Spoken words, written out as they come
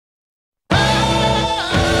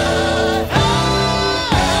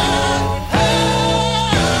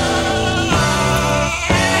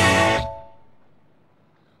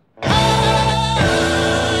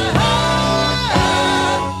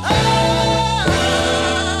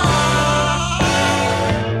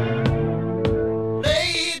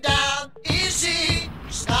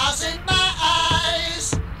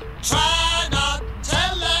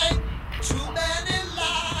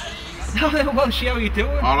Walshy, how you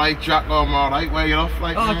doing? Alright, Jack, I'm alright. Where you off,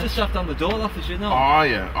 like? Oh, I've just left on the door off, as you know. Oh,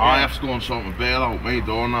 yeah. I have to go and sort my bail out, me,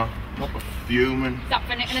 don't I? Not fuming. Is that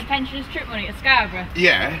for nicking the pensioners' trip money at Scarborough?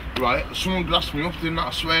 Yeah, right. Someone grassed me up, didn't I?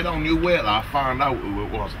 I swear down. You wait till I find out who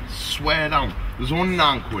it was. I swear down. There's only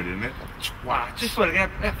 £9 in it. Twat. Just forget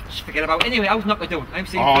about it. Anyway, I was not going to do it. I'm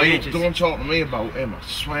seeing Oh, for you ages. don't talk to me about him. I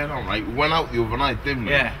swear down. Right, we went out the other night, didn't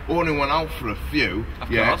we? Yeah. Only went out for a few. Of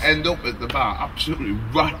yeah. course. End up at the bar, absolutely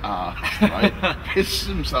rat-arsed, right? Pisses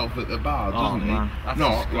himself at the bar, doesn't he? That's No,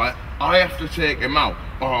 disgusting. right. I have to take him out.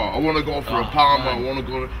 Oh, I want to go for a Palmer. I want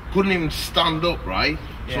to go. Couldn't even stand up, right?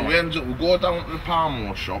 Yeah. So we ended up. We go down to the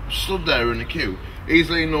Palmer shop. Stood there in the queue. He's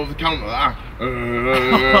leaning over the counter like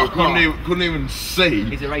that. Couldn't even see.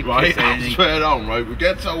 He's a right right? pisser, isn't he? Swear down, right? We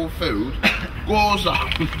get our food. Goes up,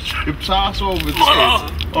 trips ass over the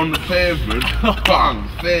tip on the pavement. Bang!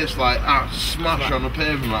 Face like that. Smash on the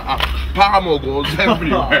pavement like that. Palmer goes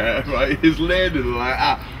everywhere, right? He's laying like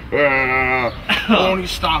that. Only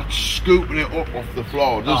starts scooping it up off the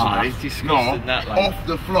floor, doesn't he? That's disgusting, No, that, like. off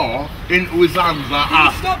the floor into his hands like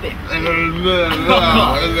that. Stop him!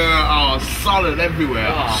 Oh, solid everywhere.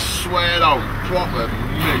 I swear down, proper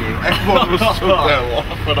nigger. Everyone was stood there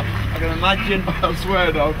laughing. I can imagine. I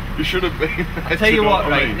swear down, you should have been there. I'll tell you what, I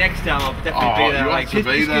right, mean? next time I'll definitely be there, you right? have to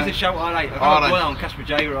be Just there. give us a shout, alright. I've got Alright. to go out and catch my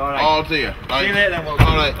gyro, alright. Oh dear. Right. See you later then,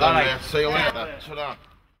 Alright then, Alright. mate. See you later. Ta-da. It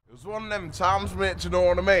was one of them times, mate, do you know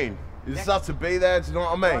what I mean? You just have to be there, do you know what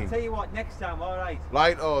I I'll mean? tell you what, next time, alright.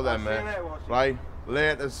 Right, oh then, I'll see you mate. later, Walshy. Right,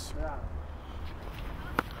 laters. Yeah.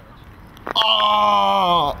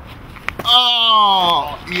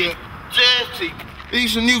 Oh, you dirty.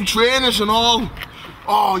 These are new trainers and all.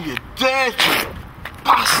 Oh, you dirty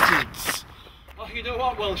bastards. Oh, you know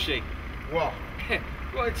what, Walshy? What?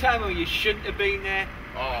 What a time when you shouldn't have been there.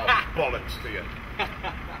 Oh, bollocks to you.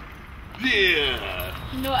 Yeah.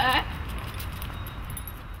 Nutter.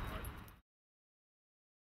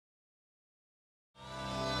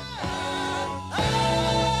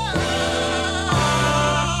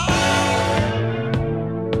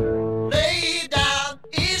 Lay down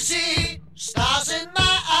easy, stars in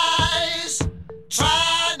my eyes.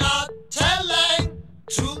 Try not telling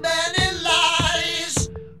too many lies.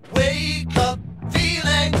 Wake up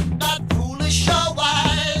feeling not foolish or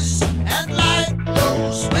wise. And life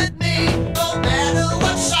goes with me no matter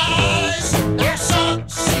what size. And some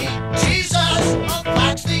see Jesus on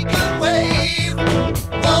Fox the good wave.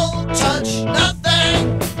 Won't touch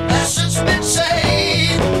nothing unless it's been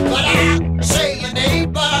saved. But I say your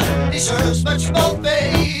neighbor deserves much more